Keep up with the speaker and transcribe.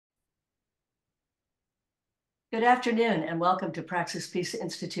Good afternoon and welcome to Praxis Peace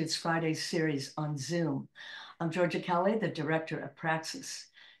Institute's Friday series on Zoom. I'm Georgia Kelly, the director of Praxis.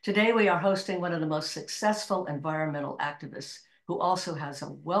 Today we are hosting one of the most successful environmental activists who also has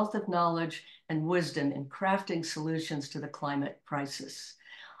a wealth of knowledge and wisdom in crafting solutions to the climate crisis.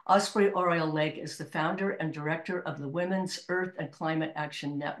 Osprey Orielle Lake is the founder and director of the Women's Earth and Climate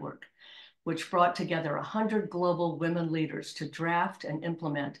Action Network, which brought together 100 global women leaders to draft and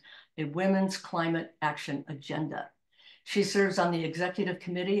implement a women's climate action agenda. She serves on the executive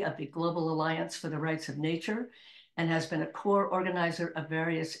committee of the Global Alliance for the Rights of Nature and has been a core organizer of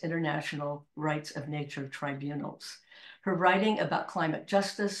various international rights of nature tribunals. Her writing about climate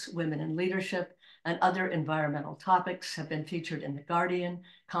justice, women in leadership, and other environmental topics have been featured in The Guardian,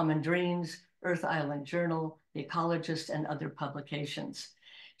 Common Dreams, Earth Island Journal, The Ecologist, and other publications.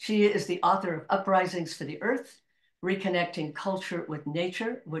 She is the author of Uprisings for the Earth, Reconnecting Culture with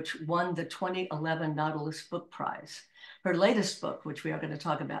Nature, which won the 2011 Nautilus Book Prize. Her latest book, which we are going to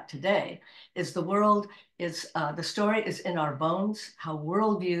talk about today, is The Story is in Our Bones, How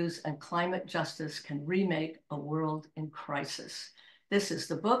Worldviews and Climate Justice Can Remake a World in Crisis. This is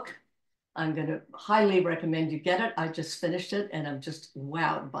the book. I'm going to highly recommend you get it. I just finished it and I'm just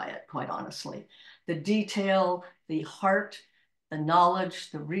wowed by it, quite honestly. The detail, the heart, the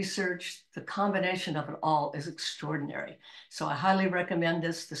knowledge, the research, the combination of it all is extraordinary. So I highly recommend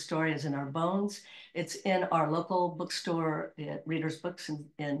this. The Story is in Our Bones. It's in our local bookstore at Reader's Books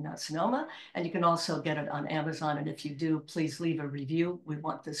in Sonoma, and you can also get it on Amazon. And if you do, please leave a review. We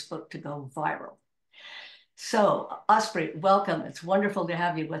want this book to go viral. So Osprey, welcome. It's wonderful to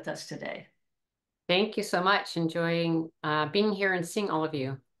have you with us today. Thank you so much. Enjoying being here and seeing all of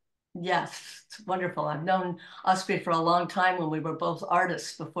you. Yes, it's wonderful. I've known Osprey for a long time when we were both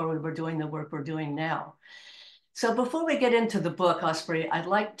artists before we were doing the work we're doing now. So before we get into the book, Osprey, I'd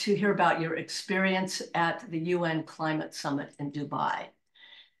like to hear about your experience at the UN Climate Summit in Dubai.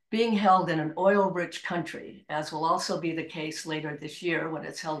 Being held in an oil-rich country, as will also be the case later this year when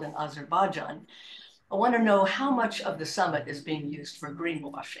it's held in Azerbaijan, I want to know how much of the summit is being used for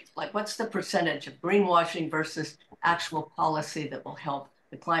greenwashing. Like, what's the percentage of greenwashing versus actual policy that will help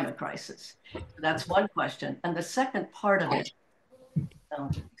the climate crisis? That's one question. And the second part of it,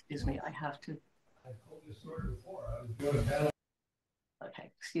 excuse me, I have to.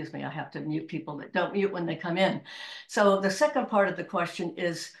 Okay, excuse me, I have to mute people that don't mute when they come in. So the second part of the question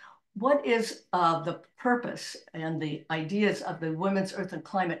is, what is the purpose and the ideas of the Women's Earth and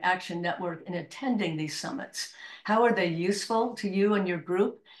Climate Action Network in attending these summits? How are they useful to you and your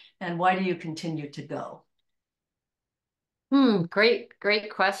group? And why do you continue to go? Great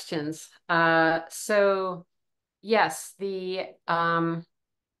questions. So yes, the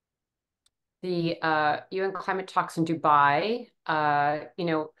UN climate talks in Dubai, I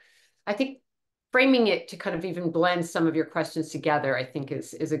think framing it to kind of even blend some of your questions together, I think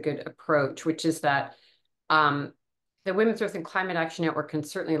is a good approach, which is that the Women's Earth and Climate Action Network and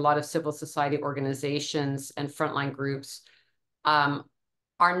certainly a lot of civil society organizations and frontline groups are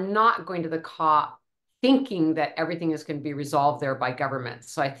not going to the COP thinking that everything is going to be resolved there by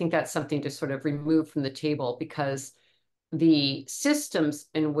governments. So I think that's something to sort of remove from the table, because the systems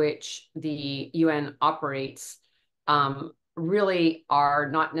in which the UN operates really are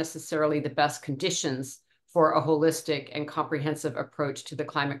not necessarily the best conditions for a holistic and comprehensive approach to the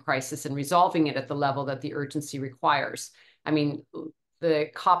climate crisis and resolving it at the level that the urgency requires. I mean, the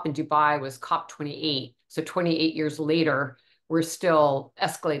COP in Dubai was COP 28. So 28 years later, we're still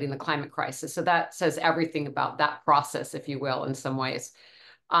escalating the climate crisis. So that says everything about that process, if you will, in some ways.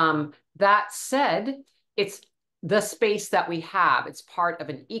 That said, it's the space that we have. It's part of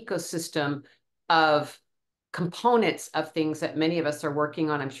an ecosystem of components of things that many of us are working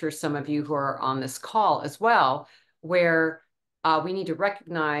on. I'm sure some of you who are on this call as well, where we need to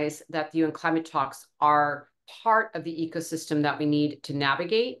recognize that the UN climate talks are part of the ecosystem that we need to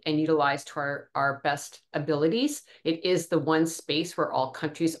navigate and utilize to our best abilities. It is the one space where all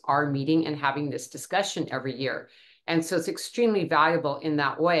countries are meeting and having this discussion every year. And so it's extremely valuable in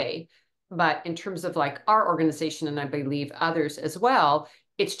that way. But in terms of like our organization, and I believe others as well,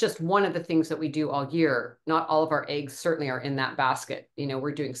 it's just one of the things that we do all year. Not all of our eggs certainly are in that basket.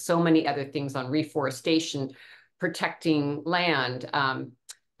 We're doing so many other things on reforestation, protecting land,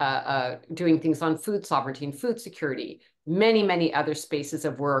 doing things on food sovereignty and food security, many other spaces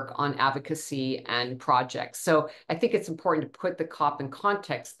of work on advocacy and projects. So I think it's important to put the COP in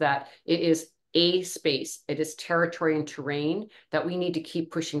context that it is a space, it is territory and terrain that we need to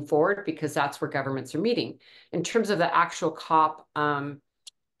keep pushing forward, because that's where governments are meeting. In terms of the actual COP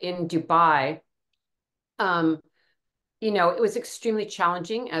in Dubai, it was extremely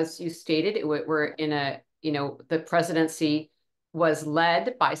challenging, as you stated. We're in a the presidency was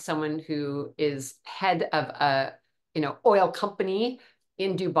led by someone who is head of a, oil company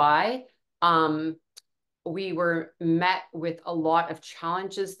in Dubai. We were met with a lot of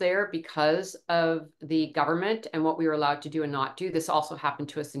challenges there because of the government and what we were allowed to do and not do. This also happened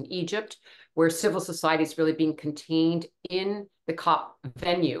to us in Egypt, where civil society is really being contained in the COP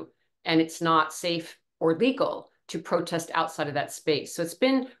venue, and it's not safe or legal to protest outside of that space. So it's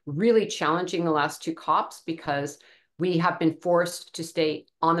been really challenging the last two COPs because we have been forced to stay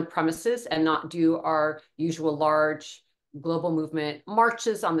on the premises and not do our usual large global movement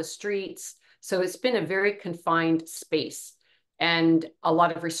marches on the streets. So it's been a very confined space and a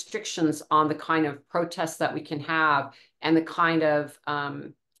lot of restrictions on the kind of protests that we can have and the kind of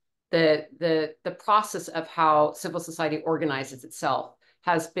the process of how civil society organizes itself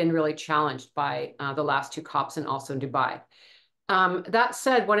has been really challenged by the last two COPs and also in Dubai. That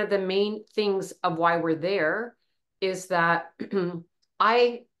said, one of the main things of why we're there is that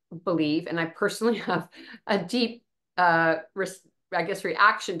I believe, and I personally have a deep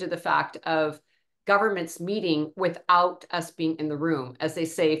reaction to the fact of governments meeting without us being in the room. As they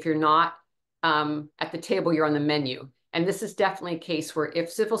say, if you're not at the table, you're on the menu. And this is definitely a case where if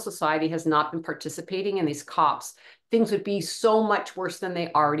civil society has not been participating in these COPs, things would be so much worse than they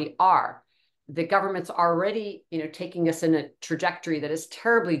already are. The government's already, taking us in a trajectory that is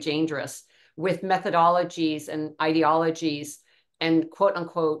terribly dangerous with methodologies and ideologies and quote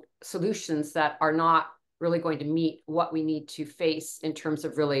unquote solutions that are not really going to meet what we need to face in terms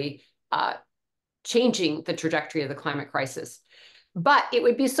of really changing the trajectory of the climate crisis. But it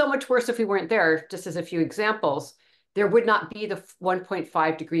would be so much worse if we weren't there. Just as a few examples, there would not be the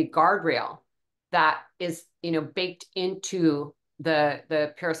 1.5-degree guardrail that is, baked into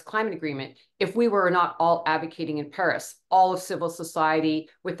the Paris Climate Agreement if we were not all advocating in Paris, all of civil society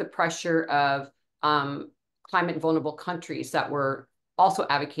with the pressure of climate vulnerable countries that were also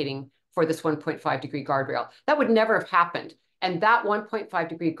advocating for this 1.5-degree guardrail. That would never have happened. And that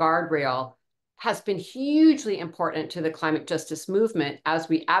 1.5-degree guardrail has been hugely important to the climate justice movement as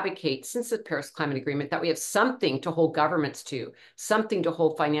we advocate since the Paris Climate Agreement that we have something to hold governments to, something to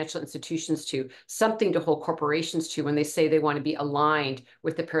hold financial institutions to, something to hold corporations to when they say they want to be aligned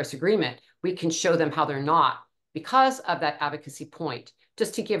with the Paris Agreement. We can show them how they're not because of that advocacy point.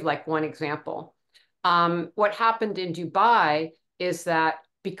 Just to give like one example, what happened in Dubai is that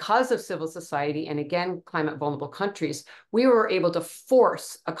because of civil society and again, climate vulnerable countries, we were able to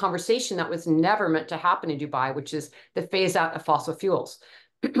force a conversation that was never meant to happen in Dubai, which is the phase out of fossil fuels.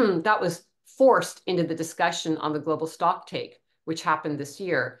 That was forced into the discussion on the global stocktake, which happened this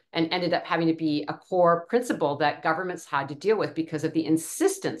year and ended up having to be a core principle that governments had to deal with because of the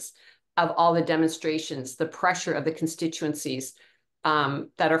insistence of all the demonstrations, the pressure of the constituencies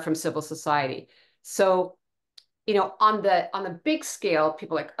that are from civil society. So on the big scale,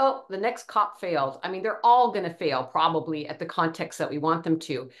 people are like, oh, the next COP failed. I mean, they're all going to fail probably at the context that we want them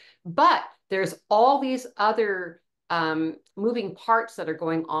to. But there's all these other moving parts that are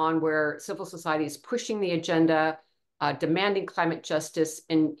going on where civil society is pushing the agenda, demanding climate justice.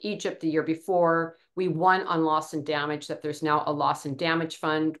 In Egypt the year before, we won on loss and damage, that there's now a loss and damage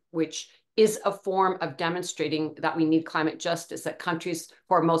fund, which is a form of demonstrating that we need climate justice, that countries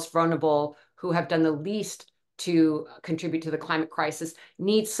who are most vulnerable, who have done the least to contribute to the climate crisis,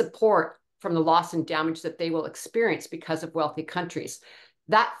 need support from the loss and damage that they will experience because of wealthy countries.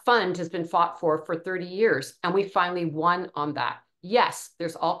 That fund has been fought for 30 years, and we finally won on that. Yes,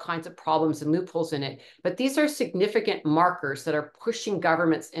 there's all kinds of problems and loopholes in it, but these are significant markers that are pushing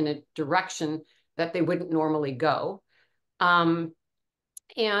governments in a direction that they wouldn't normally go. And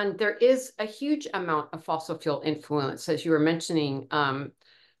there is a huge amount of fossil fuel influence, as you were mentioning,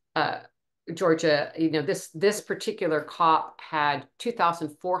 Georgia. This particular COP had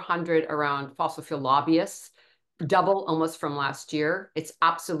 2,400 around fossil fuel lobbyists, double almost from last year. It's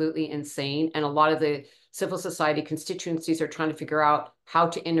absolutely insane. And a lot of the civil society constituencies are trying to figure out how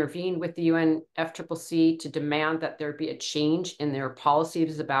to intervene with the UNFCCC to demand that there be a change in their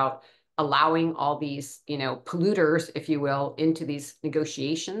policies about allowing all these, polluters, if you will, into these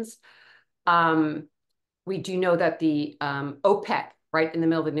negotiations. We do know that the OPEC, right in the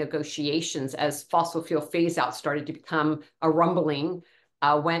middle of the negotiations, as fossil fuel phase out started to become a rumbling,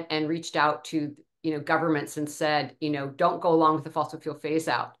 went and reached out to governments and said, don't go along with the fossil fuel phase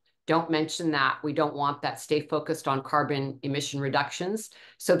out. Don't mention that. We don't want that. Stay focused on carbon emission reductions.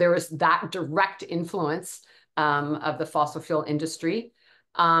 So there was that direct influence of the fossil fuel industry.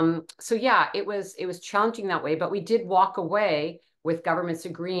 So yeah, it was challenging that way, but we did walk away with governments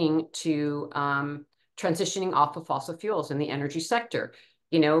agreeing to transitioning off of fossil fuels in the energy sector.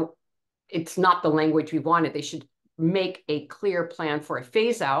 it's not the language we wanted. They should make a clear plan for a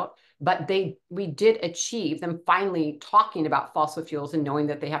phase out, but we did achieve them finally talking about fossil fuels and knowing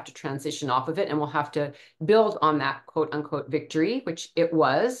that they have to transition off of it, and we'll have to build on that quote unquote victory, which it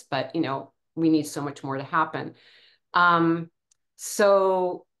was, but we need so much more to happen.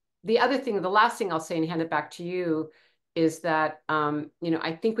 So the other thing, the last thing I'll say and hand it back to you is that,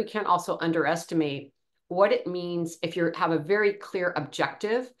 I think we can't also underestimate what it means if you have a very clear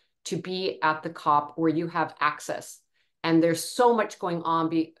objective to be at the COP where you have access. And there's so much going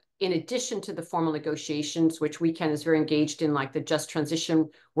on in addition to the formal negotiations, which WECAN is very engaged in, like the Just Transition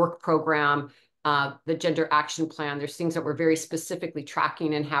Work Program, the Gender Action Plan. There's things that we're very specifically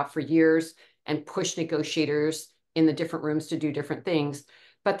tracking and have for years and push negotiators in the different rooms to do different things.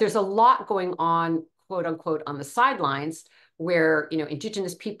 But there's a lot going on, quote unquote, on the sidelines where,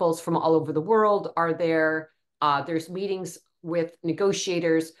 Indigenous peoples from all over the world are there. There's meetings with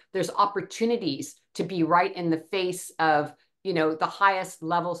negotiators. There's opportunities to be right in the face of, the highest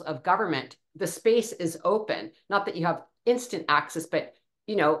levels of government. The space is open. Not that you have instant access, but,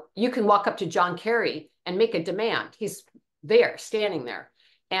 you can walk up to John Kerry and make a demand. He's there, standing there.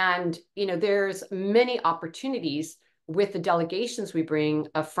 And, there's many opportunities with the delegations we bring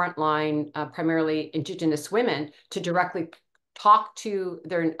of frontline, primarily Indigenous women, to directly talk to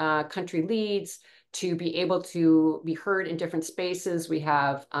their country leads, to be able to be heard in different spaces. We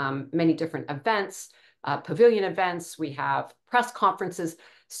have many different events, pavilion events, we have press conferences.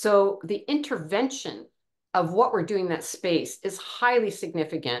 So the intervention of what we're doing in that space is highly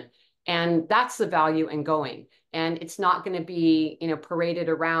significant. And that's the value in going. And it's not going to be, paraded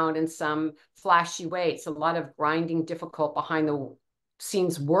around in some flashy way. It's a lot of grinding, difficult behind the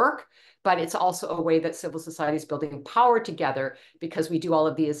scenes work, but it's also a way that civil society is building power together because we do all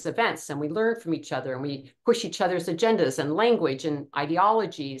of these events and we learn from each other and we push each other's agendas and language and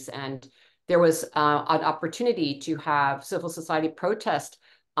ideologies. And there was an opportunity to have civil society protest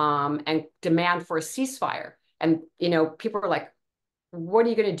and demand for a ceasefire. And, people were like, what are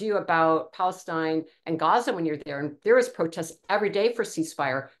you going to do about Palestine and Gaza when you're there? And there is protests every day for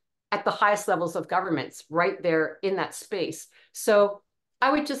ceasefire at the highest levels of governments right there in that space. So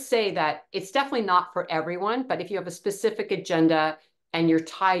I would just say that it's definitely not for everyone, but if you have a specific agenda and you're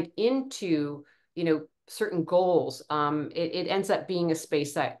tied into, certain goals, it ends up being a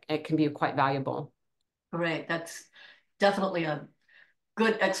space that it can be quite valuable. Great. That's definitely a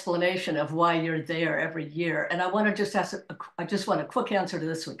good explanation of why you're there every year. And I want to just ask, I just want a quick answer to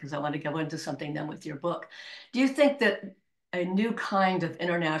this one because I want to go into something then with your book. Do you think that a new kind of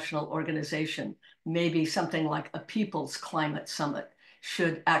international organization, maybe something like a People's Climate Summit,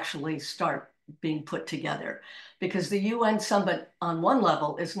 should actually start being put together? Because the UN summit on one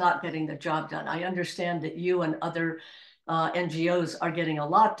level is not getting the job done. I understand that you and other NGOs are getting a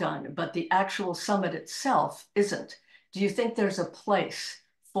lot done, but the actual summit itself isn't. Do you think there's a place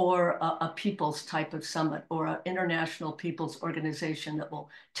for a people's type of summit or an international people's organization that will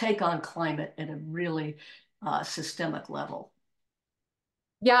take on climate at a really systemic level?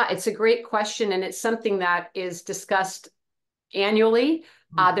 Yeah, it's a great question. And it's something that is discussed annually.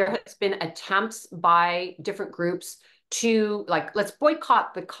 There has been attempts by different groups to let's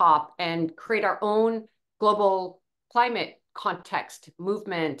boycott the COP and create our own global climate context,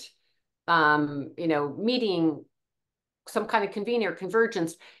 movement, meeting, some kind of convener,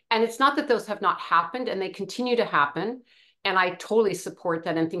 convergence. And it's not that those have not happened, and they continue to happen. And I totally support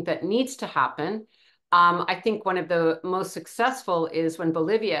that and think that needs to happen. I think one of the most successful is when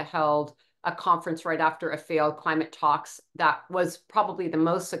Bolivia held a conference right after a failed climate talks. That was probably the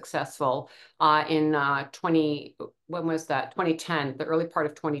most successful in when was that? 2010, the early part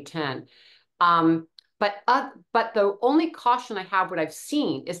of 2010. But the only caution I have, what I've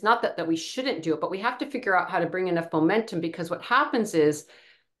seen, is not that we shouldn't do it, but we have to figure out how to bring enough momentum, because what happens is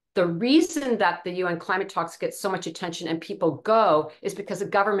the reason that the UN climate talks get so much attention and people go is because the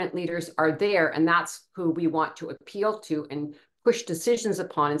government leaders are there, and that's who we want to appeal to and push decisions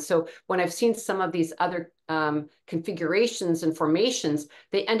upon. And so when I've seen some of these other configurations and formations,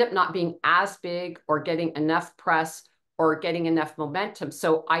 they end up not being as big or getting enough press or getting enough momentum.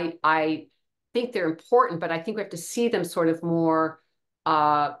 So I think they're important, but I think we have to see them sort of more,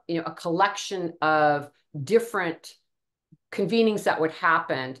 a collection of different convenings that would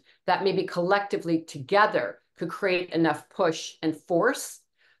happen that maybe collectively together could create enough push and force.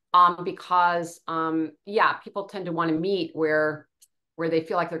 Because people tend to want to meet where they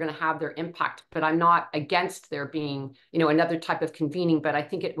feel like they're going to have their impact. But I'm not against there being, another type of convening, but I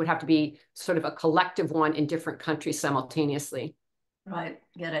think it would have to be sort of a collective one in different countries simultaneously. Right,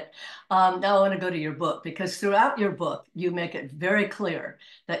 get it. Now I want to go to your book, because throughout your book, you make it very clear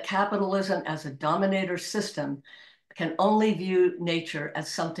that capitalism as a dominator system can only view nature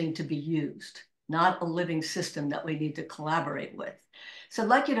as something to be used, not a living system that we need to collaborate with. So I'd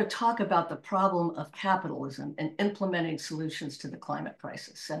like you to talk about the problem of capitalism and implementing solutions to the climate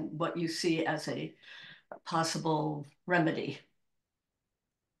crisis and what you see as a possible remedy.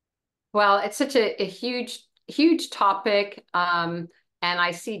 Well, it's such a huge topic. And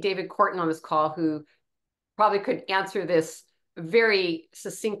I see David Corton on this call, who probably could answer this very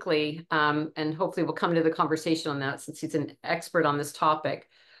succinctly. And hopefully we'll come to the conversation on that, since he's an expert on this topic.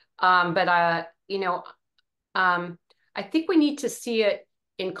 But I think we need to see it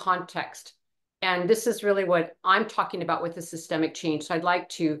in context. And this is really what I'm talking about with the systemic change. So I'd like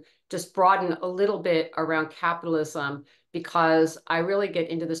to just broaden a little bit around capitalism, because I really get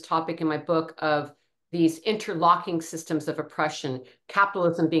into this topic in my book of these interlocking systems of oppression,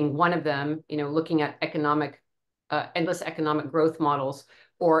 capitalism being one of them, looking at endless economic growth models,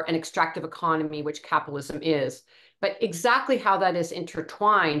 or an extractive economy, which capitalism is. But exactly how that is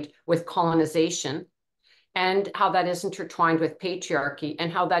intertwined with colonization, and how that is intertwined with patriarchy,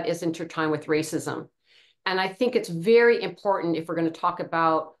 and how that is intertwined with racism. And I think it's very important, if we're going to talk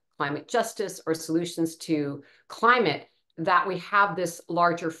about climate justice or solutions to climate, that we have this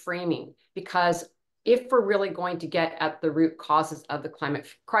larger framing. Because if we're really going to get at the root causes of the climate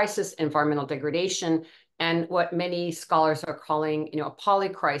crisis, environmental degradation, and what many scholars are calling, a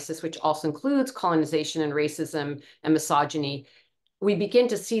polycrisis, which also includes colonization and racism and misogyny, we begin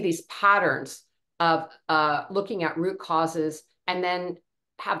to see these patterns of looking at root causes, and then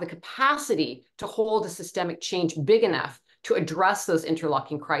have the capacity to hold a systemic change big enough to address those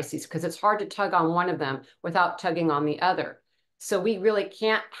interlocking crises, because it's hard to tug on one of them without tugging on the other. So we really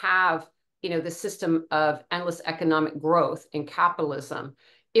can't have, the system of endless economic growth in capitalism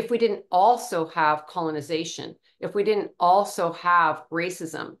if we didn't also have colonization, if we didn't also have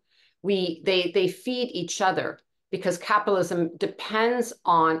racism. They feed each other, because capitalism depends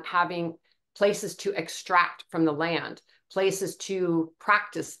on having places to extract from the land, places to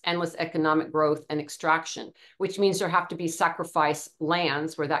practice endless economic growth and extraction, which means there have to be sacrifice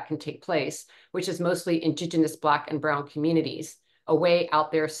lands where that can take place, which is mostly indigenous Black and brown communities, away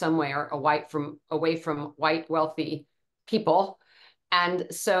out there somewhere, away from white wealthy people. And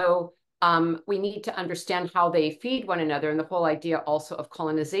so we need to understand how they feed one another, and the whole idea also of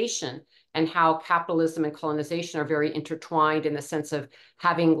colonization, and how capitalism and colonization are very intertwined, in the sense of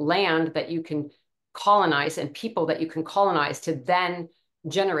having land that you can colonize and people that you can colonize to then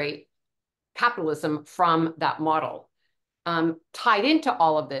generate capitalism from that model. Tied into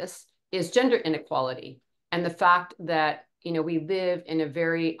all of this is gender inequality, and the fact that we live in a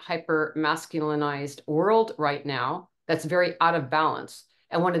very hyper masculinized world right now that's very out of balance.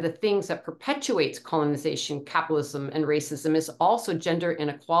 And one of the things that perpetuates colonization, capitalism, and racism is also gender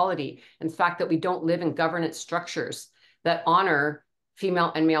inequality, and the fact that we don't live in governance structures that honor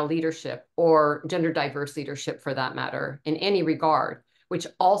female and male leadership, or gender diverse leadership for that matter, in any regard, which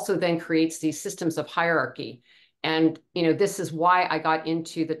also then creates these systems of hierarchy. And this is why I got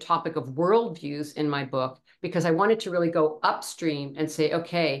into the topic of worldviews in my book, because I wanted to really go upstream and say,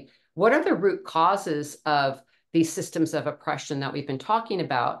 okay, what are the root causes of these systems of oppression that we've been talking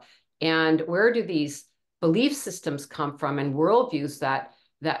about? And where do these belief systems come from, and worldviews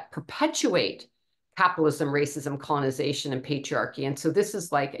that perpetuate capitalism, racism, colonization, and patriarchy? And so this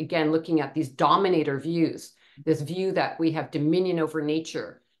is like, again, looking at these dominator views, this view that we have dominion over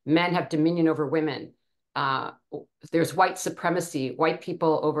nature, men have dominion over women. There's white supremacy, white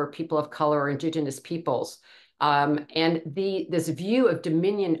people over people of color or indigenous peoples. And this view of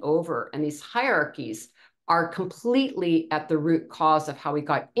dominion over, and these hierarchies are completely at the root cause of how we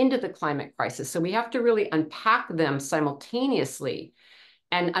got into the climate crisis. So we have to really unpack them simultaneously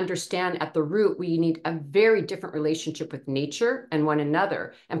and understand at the root, we need a very different relationship with nature and one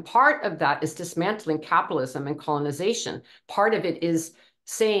another. And part of that is dismantling capitalism and colonization. Part of it is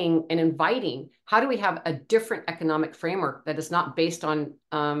saying and inviting, how do we have a different economic framework that is not based on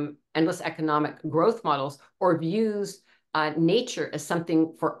endless economic growth models, or views nature as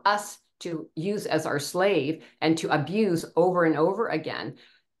something for us to use as our slave and to abuse over and over again?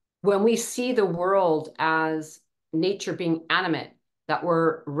 When we see the world as nature being animate, that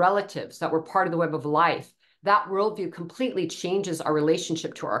we're relatives, that we're part of the web of life, that worldview completely changes our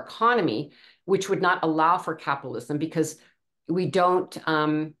relationship to our economy, which would not allow for capitalism, because we don't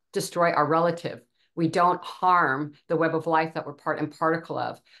destroy our relative. We don't harm the web of life that we're part and particle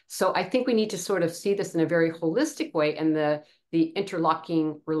of. So I think we need to sort of see this in a very holistic way. And the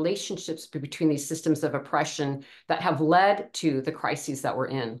interlocking relationships between these systems of oppression that have led to the crises that we're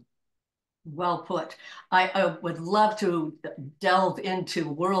in. Well put. I would love to delve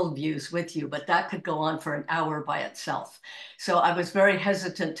into worldviews with you, but that could go on for an hour by itself. So I was very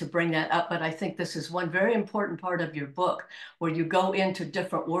hesitant to bring that up, but I think this is one very important part of your book where you go into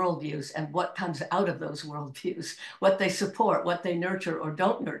different worldviews and what comes out of those worldviews, what they support, what they nurture or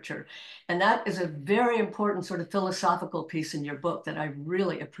don't nurture. And that is a very important sort of philosophical piece in your book that I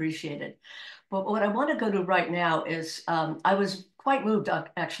really appreciated. But what I want to go to right now is I was quite moved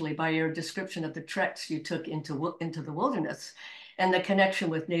actually by your description of the treks you took into the wilderness and the connection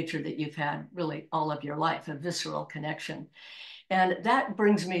with nature that you've had really all of your life, a visceral connection. And that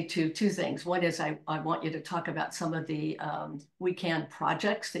brings me to two things. One is I want you to talk about some of the WECAN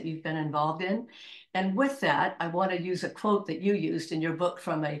projects that you've been involved in. And with that, I want to use a quote that you used in your book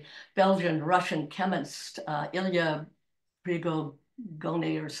from a Belgian-Russian chemist, Ilya Prigogine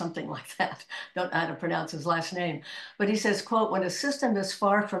or something like that. Don't know how to pronounce his last name. But he says, quote, when a system is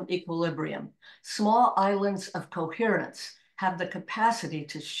far from equilibrium, small islands of coherence have the capacity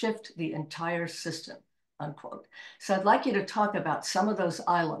to shift the entire system, unquote. So I'd like you to talk about some of those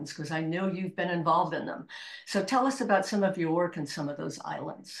islands because I know you've been involved in them. So tell us about some of your work in some of those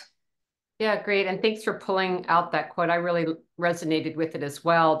islands. Yeah, great. And thanks for pulling out that quote. I really resonated with it as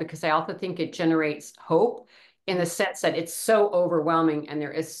well, because I also think it generates hope in the sense that it's so overwhelming and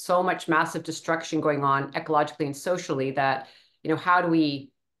there is so much massive destruction going on ecologically and socially that, how do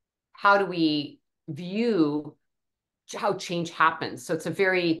we view how change happens? So it's a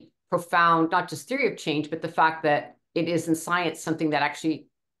very profound, not just theory of change, but the fact that it is in science something that actually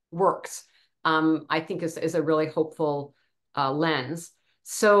works, I think is a really hopeful lens.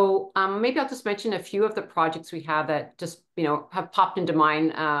 So maybe I'll just mention a few of the projects we have that just, have popped into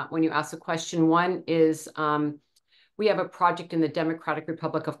mind when you asked the question. One is we have a project in the Democratic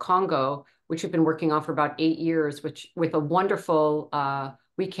Republic of Congo, which we've been working on for about 8 years, with a wonderful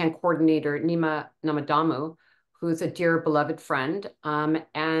WECAN coordinator, Nima Namadamu, who's a dear beloved friend. I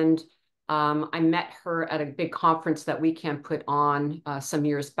met her at a big conference that WECAN put on some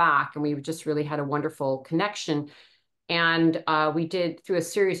years back, and we just really had a wonderful connection. And we did, through a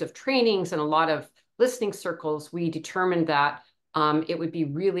series of trainings and a lot of listening circles, we determined that it would be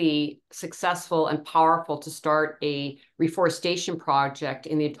really successful and powerful to start a reforestation project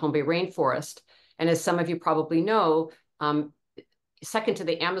in the Otombe rainforest. And as some of you probably know, second to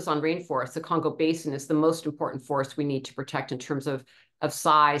the Amazon rainforest, the Congo Basin is the most important forest we need to protect in terms of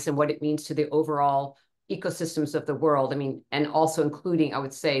size and what it means to the overall ecosystems of the world. I mean, and also including, I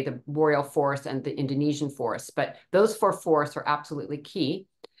would say, the boreal forest and the Indonesian forests. But those 4 forests are absolutely key.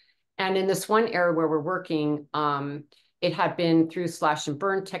 And in this one area where we're working, it had been through slash and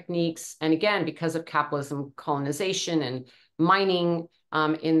burn techniques. And again, because of capitalism, colonization, and mining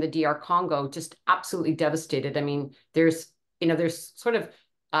in the DR Congo, just absolutely devastated. I mean, there's sort of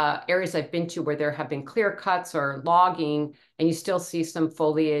areas I've been to where there have been clear cuts or logging, and you still see some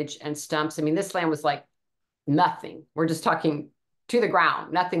foliage and stumps. I mean, this land was like nothing. We're just talking to the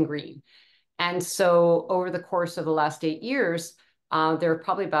ground, nothing green. And so over the course of the last 8 years, there are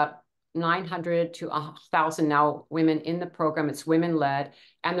probably about 900 to 1,000 now women in the program. It's women-led,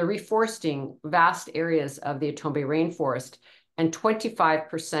 and they're reforesting vast areas of the Otombe rainforest. And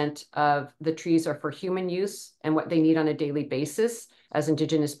 25% of the trees are for human use and what they need on a daily basis as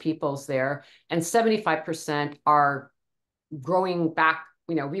Indigenous peoples there. And 75% are growing back,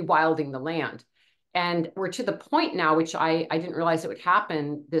 rewilding the land. And we're to the point now, which I didn't realize it would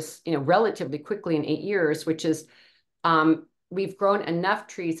happen this, relatively quickly in 8 years, which is we've grown enough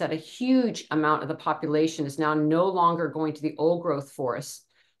trees that a huge amount of the population is now no longer going to the old growth forests.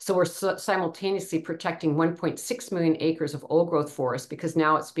 So we're simultaneously protecting 1.6 million acres of old growth forest, because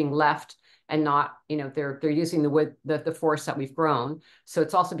now it's being left and not, they're using the wood, the forest that we've grown. So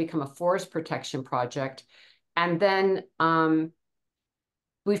it's also become a forest protection project. And then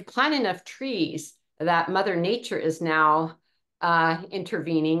we've planted enough trees that Mother Nature is now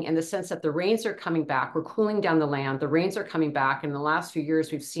intervening in the sense that the rains are coming back. We're cooling down the land. The rains are coming back. In the last few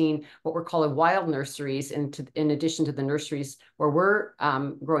years, we've seen what we're calling wild nurseries, in addition to the nurseries where we're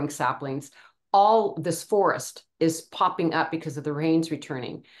growing saplings. All this forest is popping up because of the rains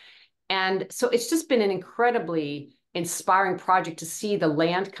returning. And so it's just been an incredibly inspiring project to see the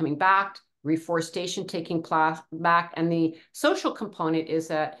land coming back, reforestation taking place back. And the social component is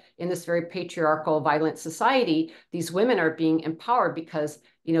that in this very patriarchal, violent society, these women are being empowered because,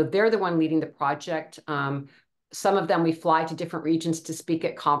 they're the one leading the project. some of them we fly to different regions to speak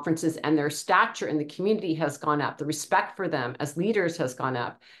at conferences, and their stature in the community has gone up. The respect for them as leaders has gone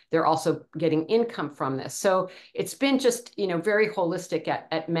up. They're also getting income from this. So it's been just, very holistic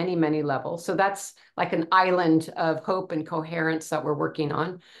at many, many levels. So that's like an island of hope and coherence that we're working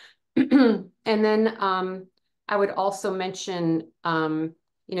on. And then I would also mention,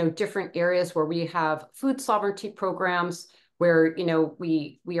 different areas where we have food sovereignty programs where,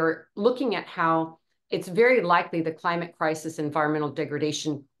 we are looking at how it's very likely the climate crisis, environmental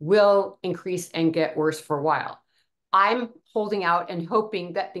degradation will increase and get worse for a while. I'm holding out and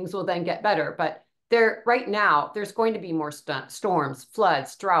hoping that things will then get better, but right now, there's going to be more storms,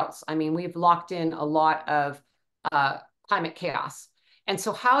 floods, droughts. I mean, we've locked in a lot of climate chaos. And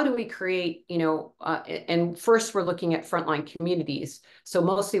so how do we create, and first we're looking at frontline communities. So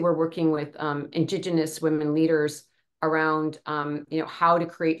mostly we're working with Indigenous women leaders around, how to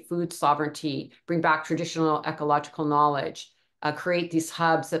create food sovereignty, bring back traditional ecological knowledge, create these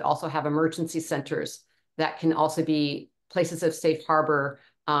hubs that also have emergency centers that can also be places of safe harbor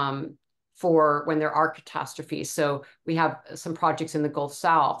for when there are catastrophes. So we have some projects in the Gulf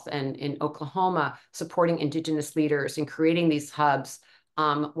South and in Oklahoma supporting Indigenous leaders and creating these hubs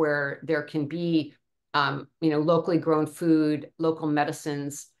where there can be, locally grown food, local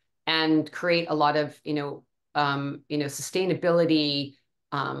medicines, and create a lot of, sustainability,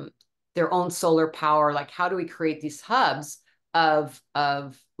 their own solar power. Like, how do we create these hubs of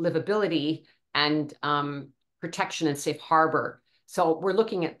livability and protection and safe harbor? So we're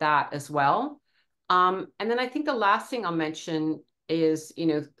looking at that as well. And then I think the last thing I'll mention is,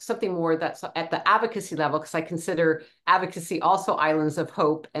 something more that's at the advocacy level, because I consider advocacy also islands of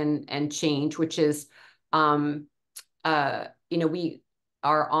hope and change, which is, we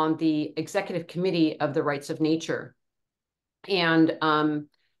are on the executive committee of the Rights of Nature. And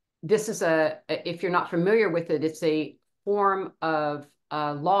this is if you're not familiar with it, it's a form of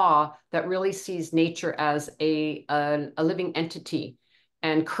law that really sees nature as a living entity.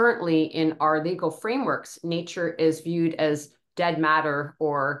 And currently in our legal frameworks, nature is viewed as dead matter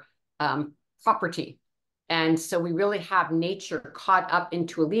or property. And so we really have nature caught up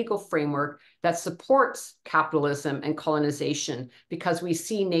into a legal framework that supports capitalism and colonization because we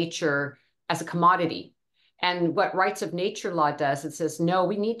see nature as a commodity. And what rights of nature law does, it says, no,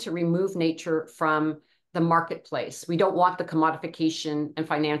 we need to remove nature from the marketplace. We don't want the commodification and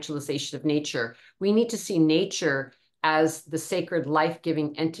financialization of nature. We need to see nature as the sacred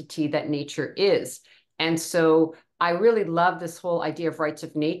life-giving entity that nature is. And so I really love this whole idea of rights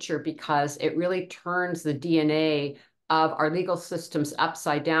of nature because it really turns the DNA of our legal systems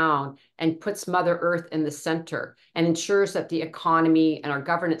upside down and puts Mother Earth in the center and ensures that the economy and our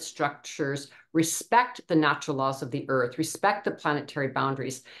governance structures respect the natural laws of the earth, respect the planetary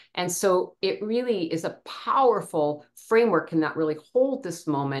boundaries. And so it really is a powerful framework and that really hold this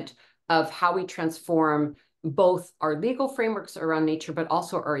moment of how we transform both our legal frameworks around nature, but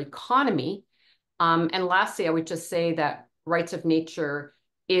also our economy. And lastly, I would just say that rights of nature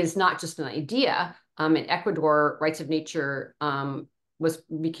is not just an idea. In Ecuador, rights of nature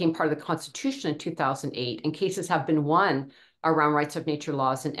became part of the Constitution in 2008, and cases have been won around rights of nature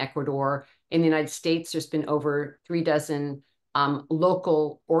laws in Ecuador. In the United States, there's been over 36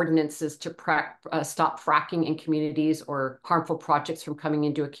 local ordinances to stop fracking in communities or harmful projects from coming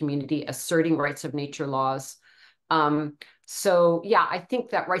into a community, asserting rights of nature laws. So yeah, I think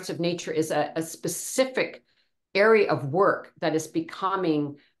that rights of nature is a specific area of work that is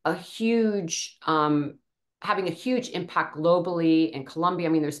becoming a huge, having a huge impact globally in Colombia.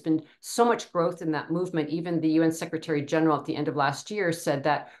 I mean, there's been so much growth in that movement. Even the UN Secretary General at the end of last year said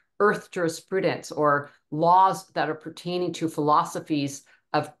that earth jurisprudence or laws that are pertaining to philosophies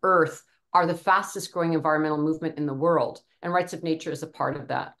of earth are the fastest growing environmental movement in the world. And rights of nature is a part of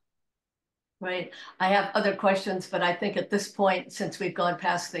that. Right. I have other questions, but I think at this point, since we've gone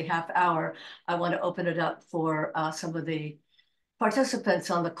past the half hour, I want to open it up for some of the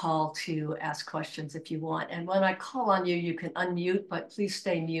participants on the call to ask questions if you want. And when I call on you, you can unmute, but please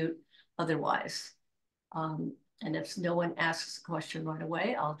stay mute otherwise. And if no one asks a question right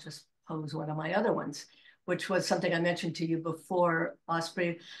away, I'll just pose one of my other ones, which was something I mentioned to you before,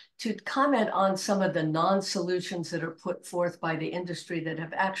 Osprey, to comment on some of the non-solutions that are put forth by the industry that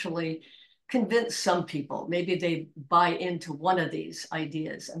have actually convince some people, maybe they buy into one of these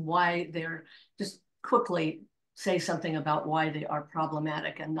ideas and why they're just quickly say something about why they are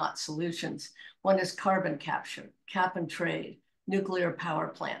problematic and not solutions. One is carbon capture, cap and trade, nuclear power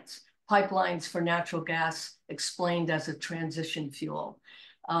plants, pipelines for natural gas explained as a transition fuel.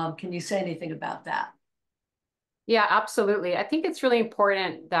 Can you say anything about that? Yeah, absolutely. I think it's really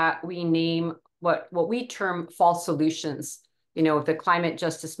important that we name what we term false solutions. The climate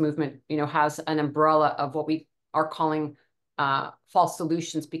justice movement, has an umbrella of what we are calling false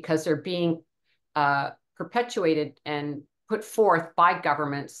solutions, because they're being perpetuated and put forth by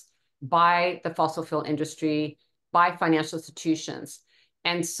governments, by the fossil fuel industry, by financial institutions.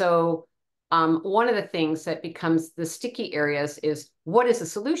 And so one of the things that becomes the sticky areas is, what is a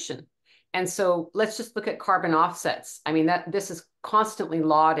solution? And so let's just look at carbon offsets. I mean, this is constantly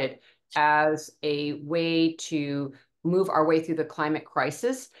lauded as a way to move our way through the climate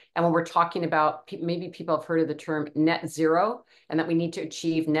crisis. And when we're talking about, maybe people have heard of the term net zero, and that we need to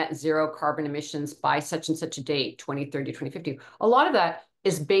achieve net zero carbon emissions by such and such a date, 2030, 2050. A lot of that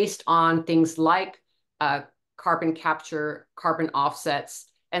is based on things like carbon capture, carbon offsets,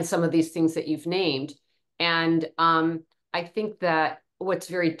 and some of these things that you've named. And I think that what's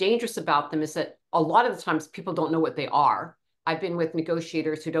very dangerous about them is that a lot of the times people don't know what they are. I've been with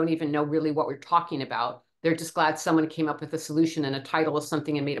negotiators who don't even know really what we're talking about. They're just glad someone came up with a solution and a title of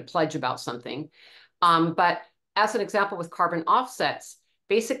something and made a pledge about something. But as an example with carbon offsets,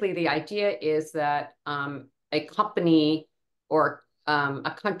 basically the idea is that a company or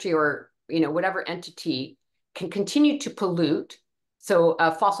a country or whatever entity can continue to pollute. So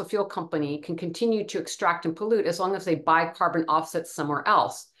a fossil fuel company can continue to extract and pollute as long as they buy carbon offsets somewhere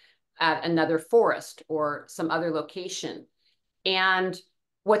else, at another forest or some other location. And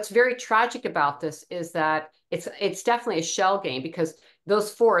what's very tragic about this is that it's definitely a shell game, because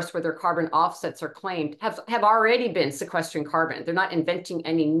those forests where their carbon offsets are claimed have already been sequestering carbon. They're not inventing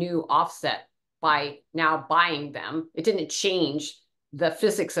any new offset by now buying them. It didn't change the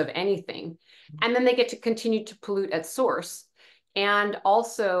physics of anything. And then they get to continue to pollute at source. And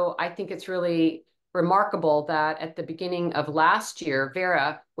also, I think it's really remarkable that at the beginning of last year,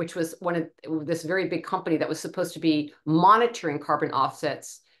 Vera, which was this very big company that was supposed to be monitoring carbon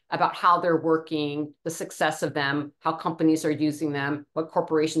offsets, about how they're working, the success of them, how companies are using them, what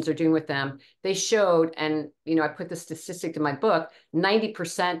corporations are doing with them. They showed, and I put the statistic in my book,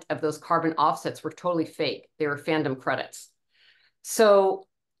 90% of those carbon offsets were totally fake. They were fandom credits. So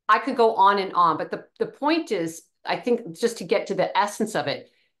I could go on, but the point is, I think, just to get to the essence of it,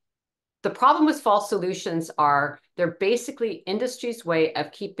 the problem with false solutions are they're basically industry's way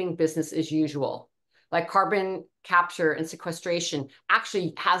of keeping business as usual. Like carbon capture and sequestration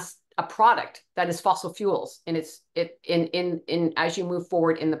actually has a product that is fossil fuels, and as you move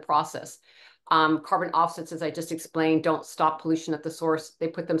forward in the process. Carbon offsets, as I just explained, don't stop pollution at the source. They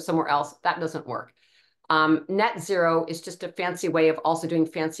put them somewhere else. That doesn't work. Net zero is just a fancy way of also doing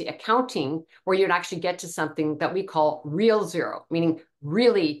fancy accounting, where you'd actually get to something that we call real zero, meaning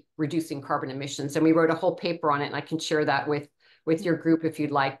really reducing carbon emissions. And we wrote a whole paper on it, and I can share that with your group if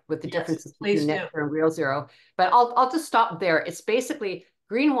you'd like, with the differences between net zero and real zero. But I'll just stop there. It's basically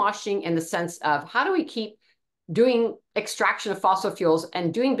greenwashing in the sense of, how do we keep doing extraction of fossil fuels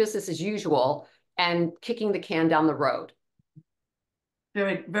and doing business as usual and kicking the can down the road?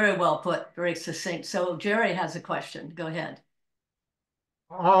 Very, very well put, very succinct. So Jerry has a question. Go ahead.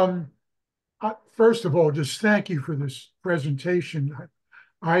 First of all, just thank you for this presentation.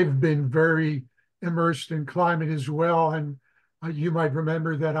 I've been very immersed in climate as well. And you might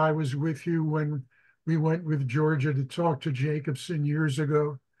remember that I was with you when we went with Georgia to talk to Jacobson years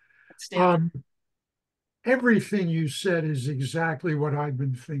ago. Everything you said is exactly what I've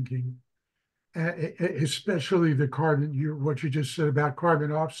been thinking. Especially what you just said about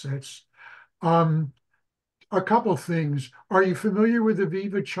carbon offsets. A couple things. Are you familiar with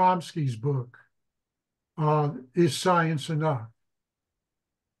Aviva Chomsky's book, Is Science Enough?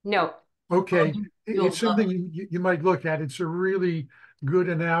 No. Okay. It's something you might look at. It's a really good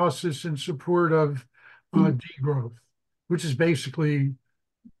analysis in support of degrowth, which is basically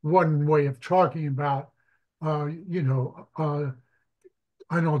one way of talking about,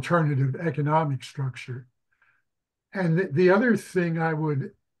 an alternative economic structure. And the other thing I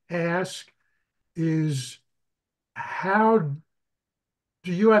would ask is, how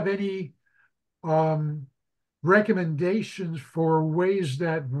do you have any recommendations for ways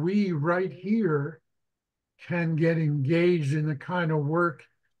that we right here can get engaged in the kind of work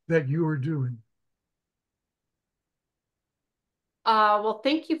that you are doing? Well,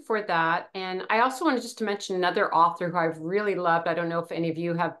 thank you for that. And I also wanted just to mention another author who I've really loved. I don't know if any of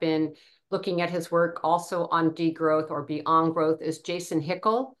you have been looking at his work also on degrowth or beyond growth, is Jason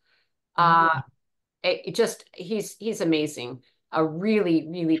Hickel. He's amazing. A really,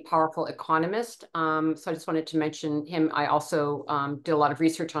 really powerful economist. So I just wanted to mention him. I also did a lot of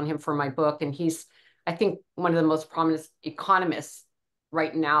research on him for my book, and he's, I think, one of the most prominent economists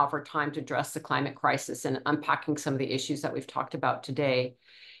right now of our time to address the climate crisis and unpacking some of the issues that we've talked about today.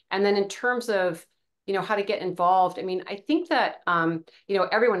 And then in terms of, how to get involved, I mean, I think that,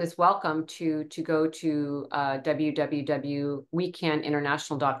 everyone is welcome to go to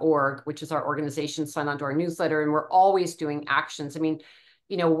www.wecaninternational.org, which is our organization, sign on to our newsletter, and we're always doing actions. I mean,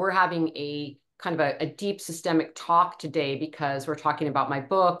 we're having a kind of a deep systemic talk today because we're talking about my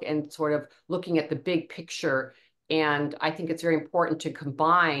book and sort of looking at the big picture. And I think it's very important to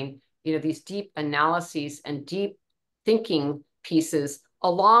combine, these deep analyses and deep thinking pieces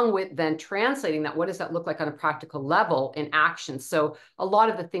along with then translating that, what does that look like on a practical level in action? So a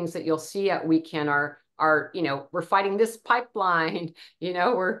lot of the things that you'll see at WECAN are, we're fighting this pipeline,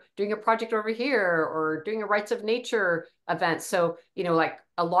 we're doing a project over here or doing a rights of nature event. So, like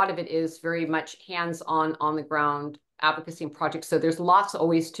a lot of it is very much hands-on on the ground advocacy and projects. So there's lots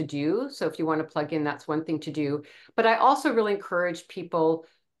always to do. So if you want to plug in, that's one thing to do. But I also really encourage people,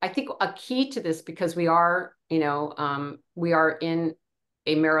 I think a key to this, because we are in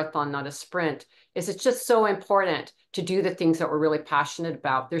a marathon, not a sprint, is it's just so important to do the things that we're really passionate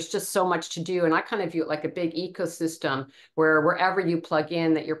about. There's just so much to do. And I kind of view it like a big ecosystem where wherever you plug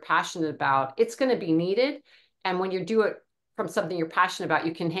in that you're passionate about, it's going to be needed. And when you do it from something you're passionate about,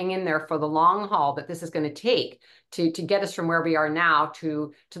 you can hang in there for the long haul that this is going to take to get us from where we are now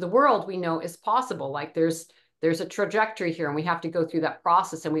to the world we know is possible. Like there's a trajectory here and we have to go through that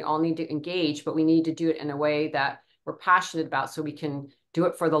process and we all need to engage, but we need to do it in a way that we're passionate about so we can do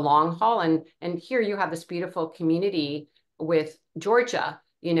it for the long haul. And here you have this beautiful community with Georgia,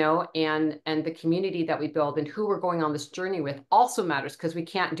 and the community that we build and who we're going on this journey with also matters because we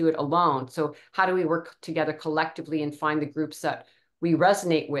can't do it alone. So how do we work together collectively and find the groups that we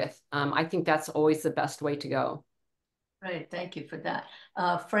resonate with? I think that's always the best way to go. Right, thank you for that.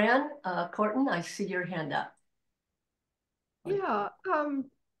 Fran, Corton, I see your hand up. Yeah,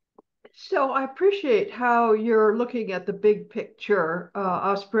 so I appreciate how you're looking at the big picture,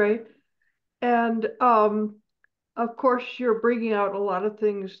 Osprey. And of course, you're bringing out a lot of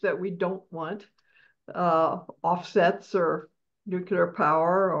things that we don't want, offsets or nuclear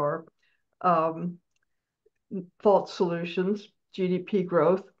power or false solutions, GDP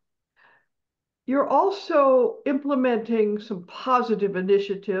growth. You're also implementing some positive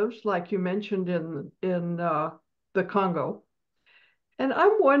initiatives, like you mentioned in the Congo. And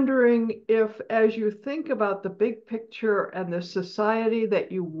I'm wondering if, as you think about the big picture and the society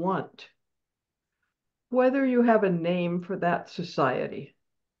that you want, whether you have a name for that society.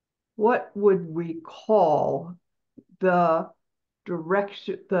 What would we call the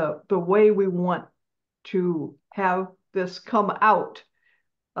direction, the way we want to have this come out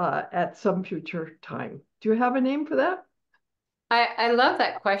at some future time? Do you have a name for that? I love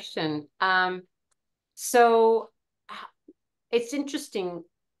that question. So it's interesting.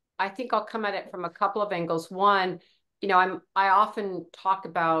 I think I'll come at it from a couple of angles. One, I often talk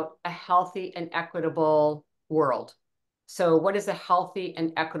about a healthy and equitable world. So what is a healthy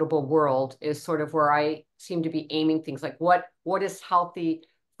and equitable world is sort of where I seem to be aiming things like what is healthy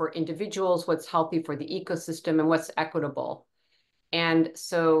for individuals, what's healthy for the ecosystem, and what's equitable. And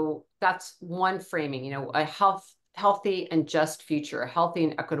so that's one framing, a healthy and just future, a healthy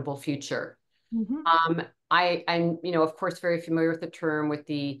and equitable future. Mm-hmm. I'm, of course, very familiar with the term with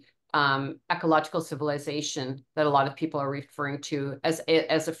the ecological civilization that a lot of people are referring to as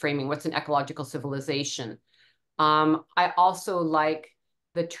a framing. What's an ecological civilization? I also like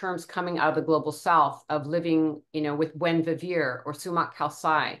the terms coming out of the global south of living, with buen vivir or sumak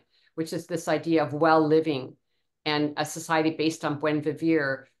kalsai, which is this idea of well living and a society based on buen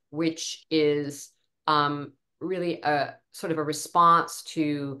vivir, which is really a sort of a response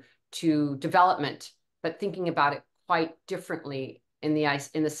to development, but thinking about it quite differently in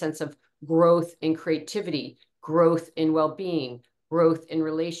the sense of growth in creativity, growth in well-being, growth in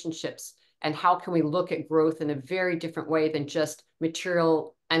relationships, and how can we look at growth in a very different way than just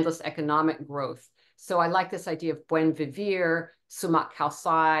material, endless economic growth. So I like this idea of buen vivir, sumak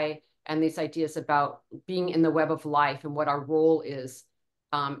kalsai, and these ideas about being in the web of life and what our role is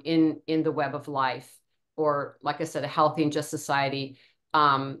in the web of life, or like I said, a healthy and just society.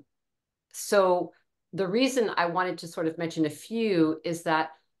 So the reason I wanted to sort of mention a few is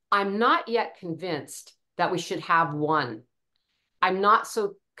that I'm not yet convinced that we should have one. I'm not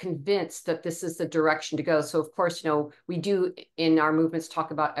so convinced that this is the direction to go. So of course, we do in our movements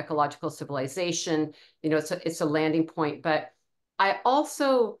talk about ecological civilization, it's a landing point, but I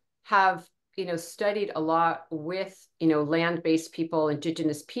also have, studied a lot with, land-based people,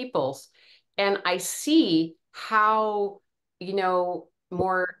 indigenous peoples, and I see how,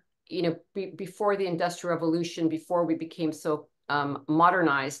 more, before the Industrial Revolution, before we became so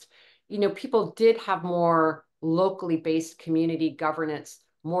modernized, people did have more locally based community governance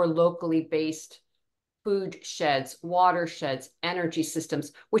more locally based food sheds, watersheds, energy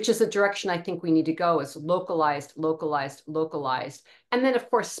systems, which is the direction I think we need to go, is localized, localized, localized. And then, of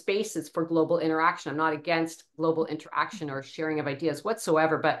course, spaces for global interaction. I'm not against global interaction or sharing of ideas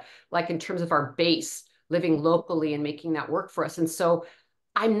whatsoever, but like in terms of our base, living locally and making that work for us. And so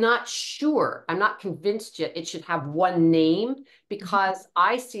I'm not sure, I'm not convinced yet it should have one name, because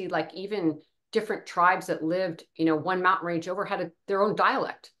I see like even different tribes that lived, one mountain range over had their own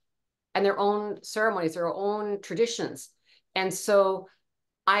dialect and their own ceremonies, their own traditions. And so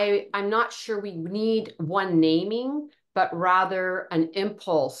I'm not sure we need one naming, but rather an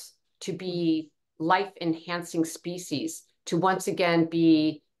impulse to be life-enhancing species, to once again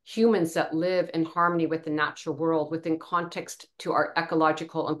be humans that live in harmony with the natural world within context to our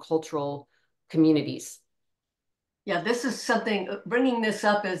ecological and cultural communities. Yeah, this is something, bringing this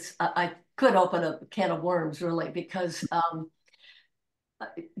up is, I could open a can of worms really, because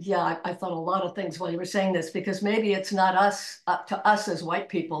yeah, I thought a lot of things while you were saying this, because maybe it's not up to us as white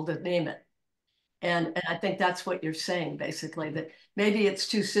people to name it. And I think that's what you're saying, basically, that maybe it's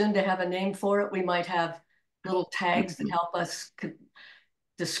too soon to have a name for it. We might have little tags that help us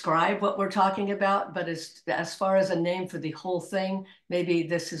describe what we're talking about, but as far as a name for the whole thing, maybe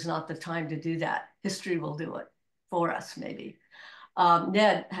this is not the time to do that. History will do it for us, maybe.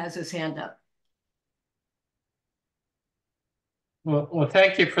 Ned has his hand up. Well,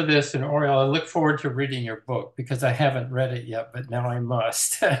 thank you for this, and Orielle, I look forward to reading your book because I haven't read it yet, but now I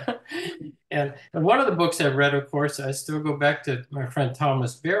must. And one of the books I've read, of course, I still go back to my friend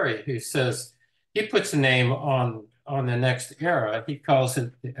Thomas Berry, who says he puts a name on the next era. He calls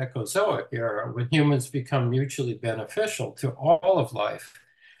it the Ecozoic era, when humans become mutually beneficial to all of life,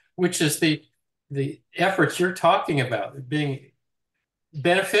 which is the efforts you're talking about, being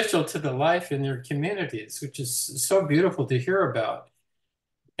beneficial to the life in their communities, which is so beautiful to hear about.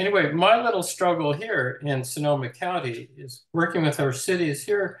 Anyway, my little struggle here in Sonoma County is working with our cities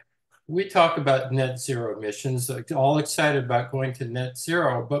here. We talk about net zero emissions, like all excited about going to net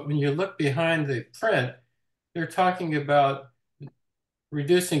zero, but when you look behind the print, they're talking about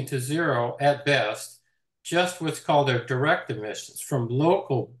reducing to zero at best, just what's called our direct emissions from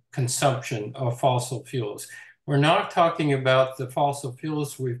local consumption of fossil fuels. We're not talking about the fossil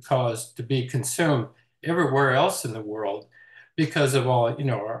fuels we've caused to be consumed everywhere else in the world because of all,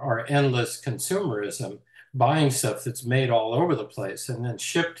 our endless consumerism, buying stuff that's made all over the place and then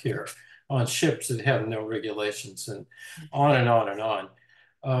shipped here on ships that have no regulations, and on and on and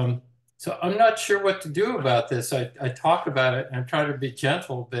on. So I'm not sure what to do about this. I talk about it and I try to be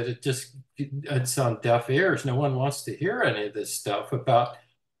gentle, but it's on deaf ears. No one wants to hear any of this stuff about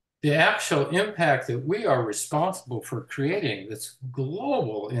the actual impact that we are responsible for creating that's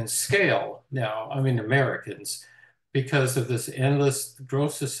global in scale now, I mean, Americans, because of this endless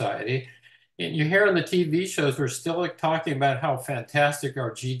growth society. And you hear on the TV shows, we're still talking about how fantastic our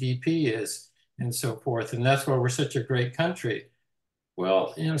GDP is and so forth. And that's why we're such a great country.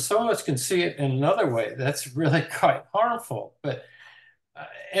 Well, some of us can see it in another way. That's really quite harmful. But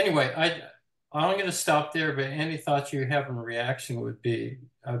anyway, I'm going to stop there, but any thoughts you have in reaction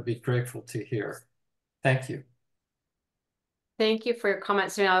I'd be grateful to hear. Thank you. Thank you for your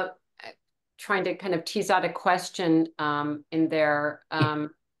comments. Now, trying to kind of tease out a question in there.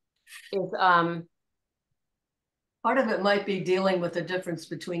 Part of it might be dealing with the difference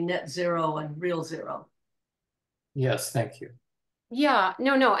between net zero and real zero. Yes, thank you. Yeah,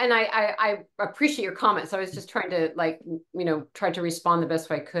 no, and I appreciate your comments. I was just trying to try to respond the best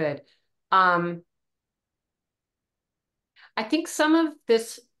way I could. I think some of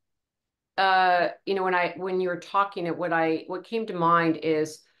this, when you were talking, what came to mind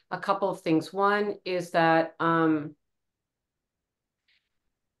is a couple of things. One is that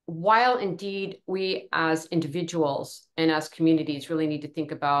while indeed we as individuals and as communities really need to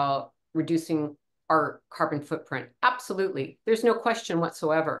think about reducing our carbon footprint, absolutely, there's no question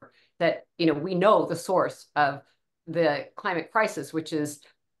whatsoever that we know the source of the climate crisis, which is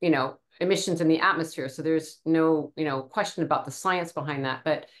emissions in the atmosphere. So there's no question about the science behind that.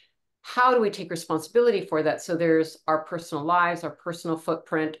 But how do we take responsibility for that? So there's our personal lives, our personal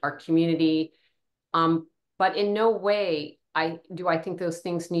footprint, our community. But in no way I think those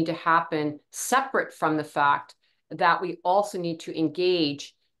things need to happen separate from the fact that we also need to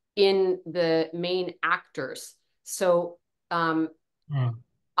engage in the main actors. So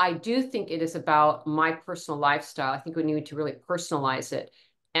I do think it is about my personal lifestyle. I think we need to really personalize it,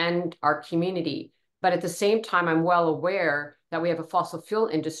 and our community. But at the same time, I'm well aware that we have a fossil fuel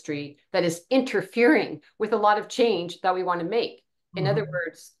industry that is interfering with a lot of change that we want to make. In other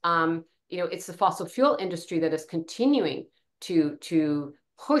words, it's the fossil fuel industry that is continuing to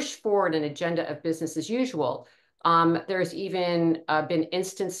push forward an agenda of business as usual. There's even been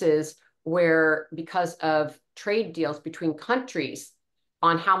instances where, because of trade deals between countries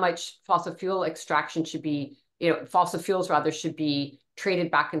on how much fossil fuel extraction should be, fossil fuels rather, should be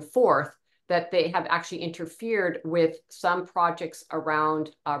traded back and forth, that they have actually interfered with some projects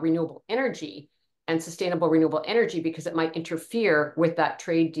around renewable energy and sustainable renewable energy because it might interfere with that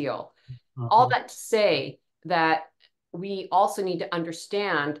trade deal. All that to say that we also need to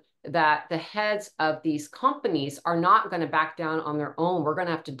understand that the heads of these companies are not going to back down on their own. We're going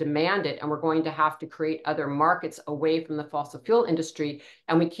to have to demand it, and we're going to have to create other markets away from the fossil fuel industry.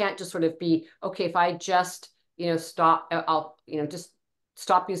 And we can't just sort of be, okay, if I just, stop, I'll, just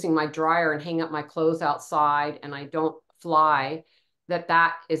stop using my dryer and hang up my clothes outside and I don't fly,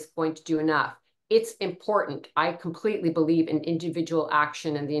 that is going to do enough. It's important. I completely believe in individual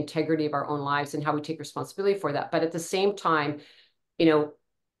action and the integrity of our own lives and how we take responsibility for that. But at the same time, the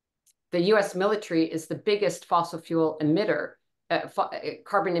US military is the biggest fossil fuel emitter,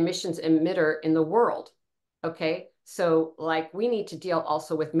 carbon emissions emitter in the world. Okay. So like we need to deal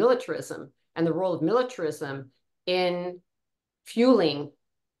also with militarism and the role of militarism in fueling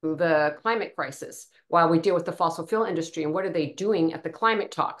the climate crisis while we deal with the fossil fuel industry. And what are they doing at the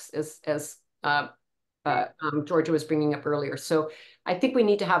climate talks, as Georgia was bringing up earlier. So I think we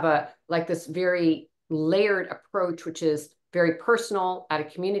need to have this very layered approach, which is very personal at a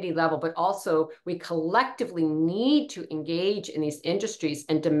community level, but also we collectively need to engage in these industries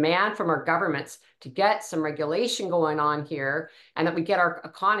and demand from our governments to get some regulation going on here and that we get our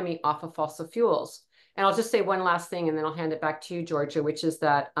economy off of fossil fuels. And I'll just say one last thing, and then I'll hand it back to you, Georgia, which is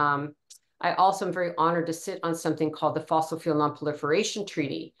that I also am very honored to sit on something called the Fossil Fuel Non-Proliferation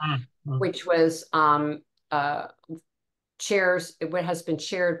Treaty, which was it has been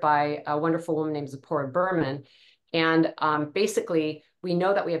chaired by a wonderful woman named Zipporah Berman. And basically, we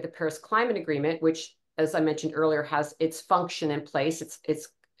know that we have the Paris Climate Agreement, which, as I mentioned earlier, has its function in place. It's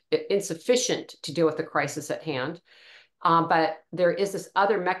insufficient to deal with the crisis at hand. But there is this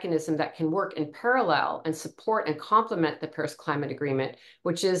other mechanism that can work in parallel and support and complement the Paris Climate Agreement,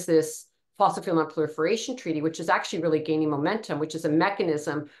 which is this Fossil Fuel Non-Proliferation Treaty, which is actually really gaining momentum, which is a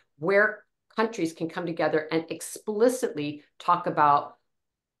mechanism where countries can come together and explicitly talk about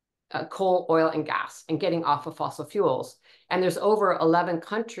coal, oil, and gas and getting off of fossil fuels. And there's over 11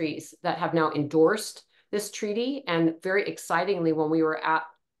 countries that have now endorsed this treaty. And very excitingly, when we were at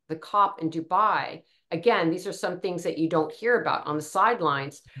the COP in Dubai, again, these are some things that you don't hear about on the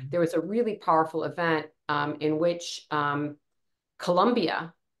sidelines. There was a really powerful event in which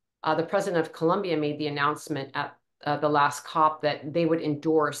Colombia, the president of Colombia, made the announcement at the last COP that they would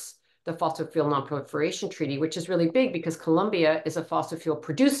endorse the Fossil Fuel Non-Proliferation Treaty, which is really big because Colombia is a fossil fuel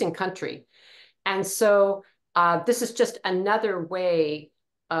producing country. And so this is just another way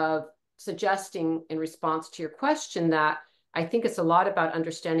of suggesting, in response to your question, that I think it's a lot about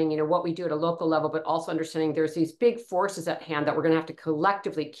understanding, what we do at a local level, but also understanding there's these big forces at hand that we're going to have to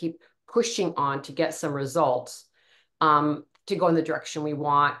collectively keep pushing on to get some results, to go in the direction we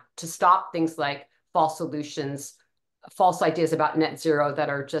want, to stop things like false solutions, false ideas about net zero that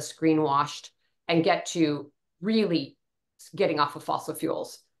are just greenwashed, and get to really getting off of fossil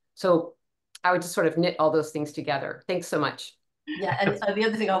fuels. So I would just sort of knit all those things together. Thanks so much. Yeah, and the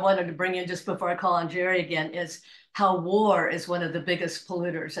other thing I wanted to bring in just before I call on Jerry again is how war is one of the biggest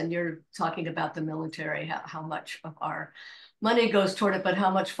polluters. And you're talking about the military, how much of our money goes toward it, but how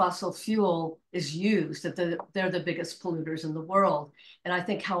much fossil fuel is used, that they're the biggest polluters in the world. And I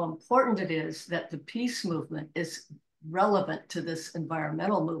think how important it is that the peace movement is relevant to this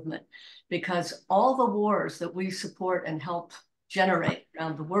environmental movement, because all the wars that we support and help generate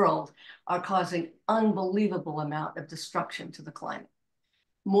around the world are causing unbelievable amount of destruction to the climate,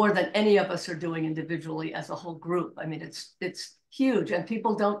 more than any of us are doing individually as a whole group. I mean, it's huge, and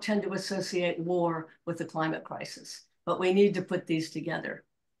people don't tend to associate war with the climate crisis, but we need to put these together.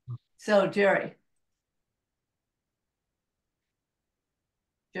 So Jerry,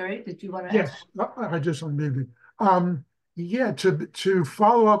 did you want to Yes, I just unmuted. Yeah, to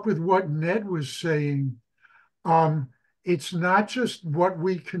follow up with what Ned was saying, it's not just what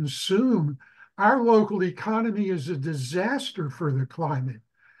we consume. Our local economy is a disaster for the climate.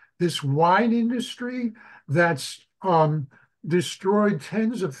 This wine industry that's destroyed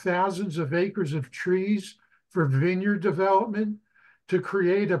tens of thousands of acres of trees for vineyard development to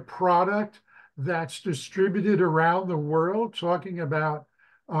create a product that's distributed around the world, talking about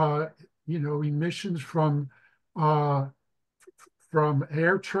emissions from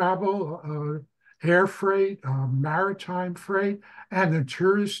air travel, air freight, maritime freight, and the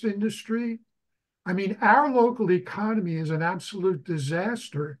tourist industry. I mean, our local economy is an absolute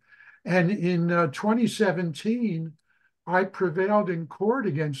disaster. And in 2017, I prevailed in court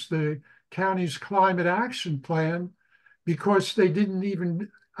against the county's climate action plan because they didn't even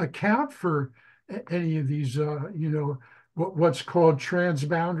account for any of these, what's called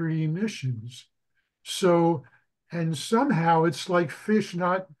transboundary emissions. So, and somehow it's like fish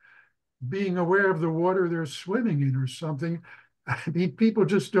not being aware of the water they're swimming in or something. I mean, people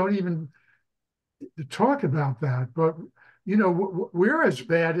just don't even talk about that. But, we're as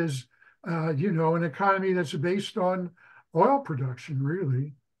bad as, an economy that's based on oil production,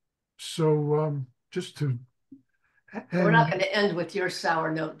 really. So just to, We're not and going to end with your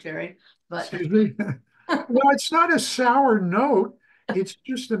sour note, Jerry, but excuse me. No, it's not a sour note. It's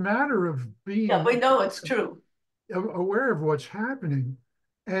just a matter of yeah, being we know it's true. aware of what's happening.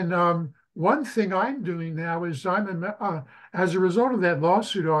 And one thing I'm doing now is as a result of that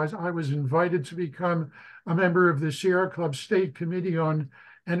lawsuit, I was invited to become a member of the Sierra Club State Committee on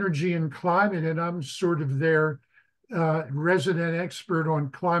Energy and Climate, and I'm sort of their resident expert on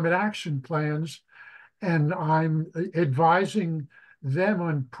climate action plans. And I'm advising them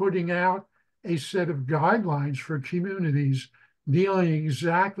on putting out a set of guidelines for communities dealing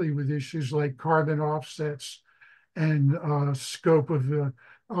exactly with issues like carbon offsets and scope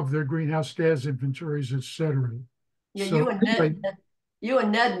of their greenhouse gas inventories, et cetera. Yeah, So anyway, you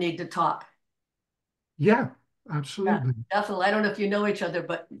and Ned need to talk. yeah, Yeah, absolutely. definitely. I don't know if you know each other,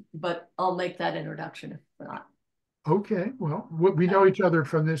 but I'll make that introduction if not. Okay, well, we know each other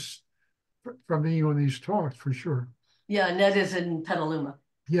from being on these talks for sure. Yeah, Ned is in Petaluma.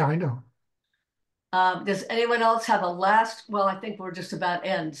 Yeah, I know. Does anyone else have a last? Well, I think we're just about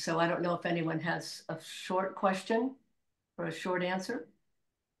end, so I don't know if anyone has a short question or a short answer.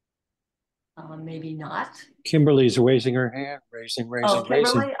 Maybe not. Kimberly's raising her hand, raising.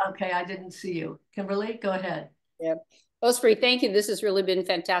 Kimberly? Okay, I didn't see you. Kimberly, go ahead. Yeah. Osprey, thank you. This has really been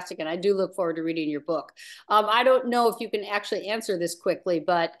fantastic, and I do look forward to reading your book. I don't know if you can actually answer this quickly,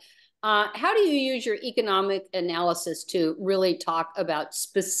 but how do you use your economic analysis to really talk about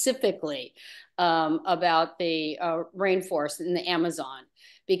specifically about the rainforest in the Amazon?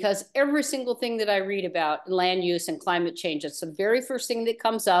 Because every single thing that I read about land use and climate change, it's the very first thing that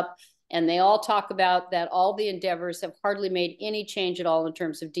comes up. And they all talk about that all the endeavors have hardly made any change at all in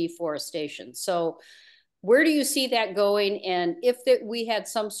terms of deforestation. So where do you see that going? And if we had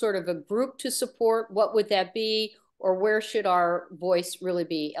some sort of a group to support, what would that be? Or where should our voice really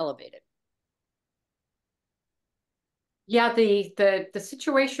be elevated? Yeah, the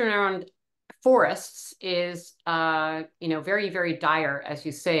situation around forests is very, very dire, as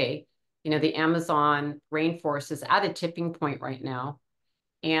you say. The Amazon rainforest is at a tipping point right now.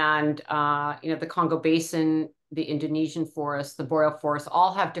 And, the Congo Basin, the Indonesian forest, the boreal forest,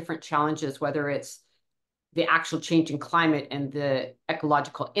 all have different challenges, whether it's the actual change in climate and the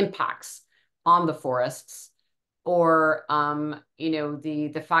ecological impacts on the forests, or,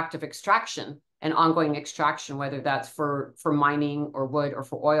 the fact of extraction and ongoing extraction, whether that's for mining or wood or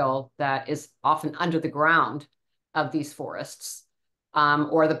for oil that is often under the ground of these forests,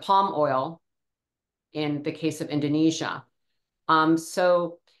 or the palm oil in the case of Indonesia.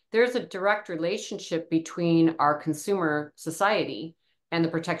 So there's a direct relationship between our consumer society and the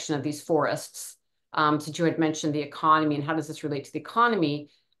protection of these forests. Since you had mentioned the economy and how does this relate to the economy,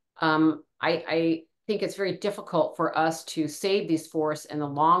 I think it's very difficult for us to save these forests in the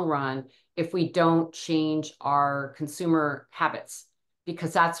long run if we don't change our consumer habits,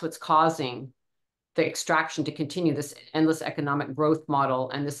 because that's what's causing the extraction to continue, this endless economic growth model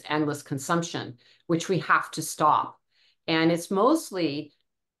and this endless consumption, which we have to stop. And it's mostly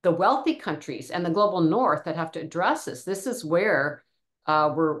the wealthy countries and the global north that have to address this. This is where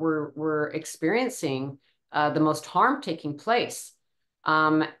we're experiencing the most harm taking place.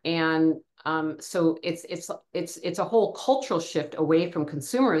 So it's a whole cultural shift away from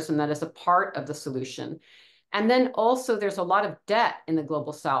consumerism that is a part of the solution. And then also there's a lot of debt in the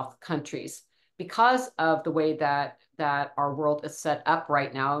global south countries because of the way that our world is set up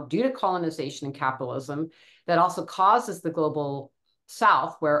right now due to colonization and capitalism, that also causes the global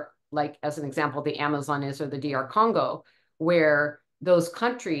south, where, like, as an example, the Amazon is, or the DR Congo, where those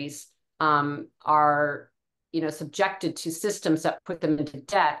countries are subjected to systems that put them into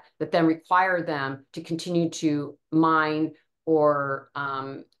debt, that then require them to continue to mine or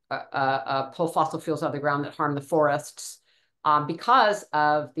pull fossil fuels out of the ground that harm the forests, because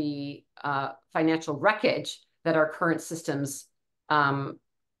of the financial wreckage that our current systems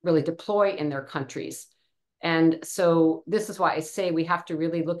really deploy in their countries. And so this is why I say we have to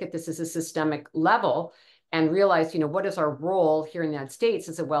really look at this as a systemic level and realize, what is our role here in the United States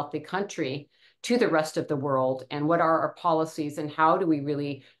as a wealthy country to the rest of the world, and what are our policies, and how do we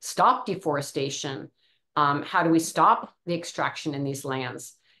really stop deforestation? How do we stop the extraction in these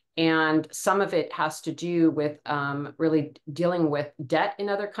lands? And some of it has to do with really dealing with debt in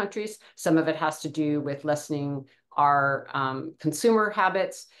other countries. Some of it has to do with lessening our consumer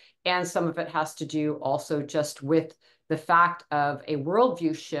habits. And some of it has to do also just with the fact of a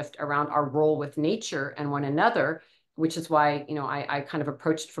worldview shift around our role with nature and one another, which is why, I kind of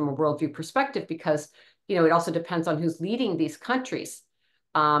approached from a worldview perspective, because, it also depends on who's leading these countries.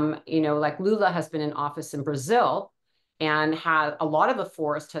 Like Lula has been in office in Brazil, and a lot of the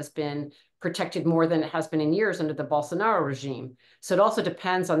forest has been protected more than it has been in years under the Bolsonaro regime. So it also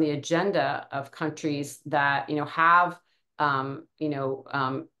depends on the agenda of countries that, have,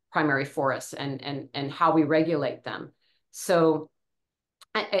 primary forests and how we regulate them. So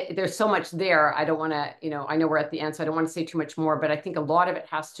there's so much there. I don't want to, I know we're at the end, so I don't want to say too much more, but I think a lot of it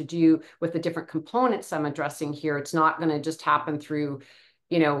has to do with the different components I'm addressing here. It's not going to just happen through,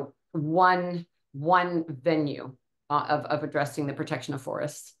 one venue of addressing the protection of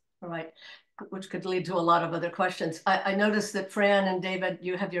forests. All right, which could lead to a lot of other questions. I noticed that Fran and David,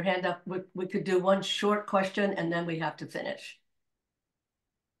 you have your hand up. We could do one short question and then we have to finish.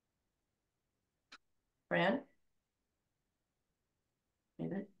 Fran?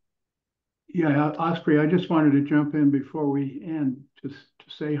 David? Yeah, Osprey, I just wanted to jump in before we end to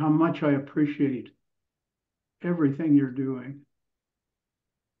say how much I appreciate everything you're doing.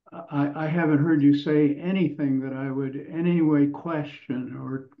 I haven't heard you say anything that I would in any way question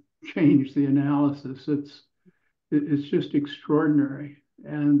or change the analysis. It's just extraordinary,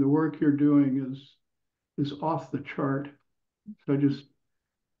 and the work you're doing is off the chart. So just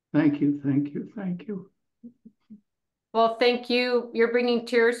thank you, thank you, thank you. Well, thank you. You're bringing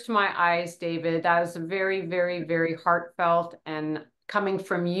tears to my eyes, David. That is very, very, very heartfelt, and coming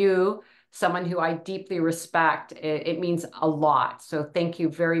from you, someone who I deeply respect, it means a lot. So thank you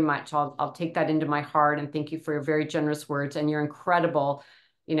very much. I'll take that into my heart, and thank you for your very generous words, and you're incredible.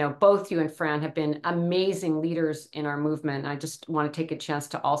 Both you and Fran have been amazing leaders in our movement. I just want to take a chance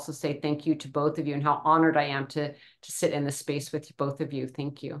to also say thank you to both of you, and how honored I am to sit in this space with both of you.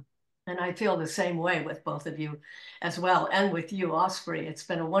 Thank you. And I feel the same way with both of you as well, and with you, Osprey. It's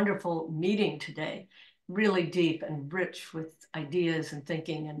been a wonderful meeting today, really deep and rich with ideas and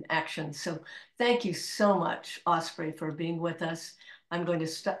thinking and action. So thank you so much, Osprey, for being with us. I'm going to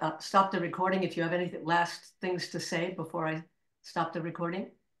stop the recording. If you have any last things to say before I stop the recording.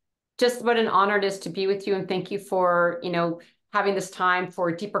 Just what an honor it is to be with you, and thank you for, having this time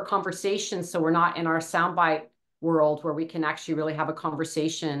for deeper conversations, so we're not in our soundbite world where we can actually really have a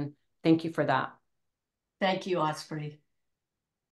conversation. Thank you for that. Thank you, Osprey.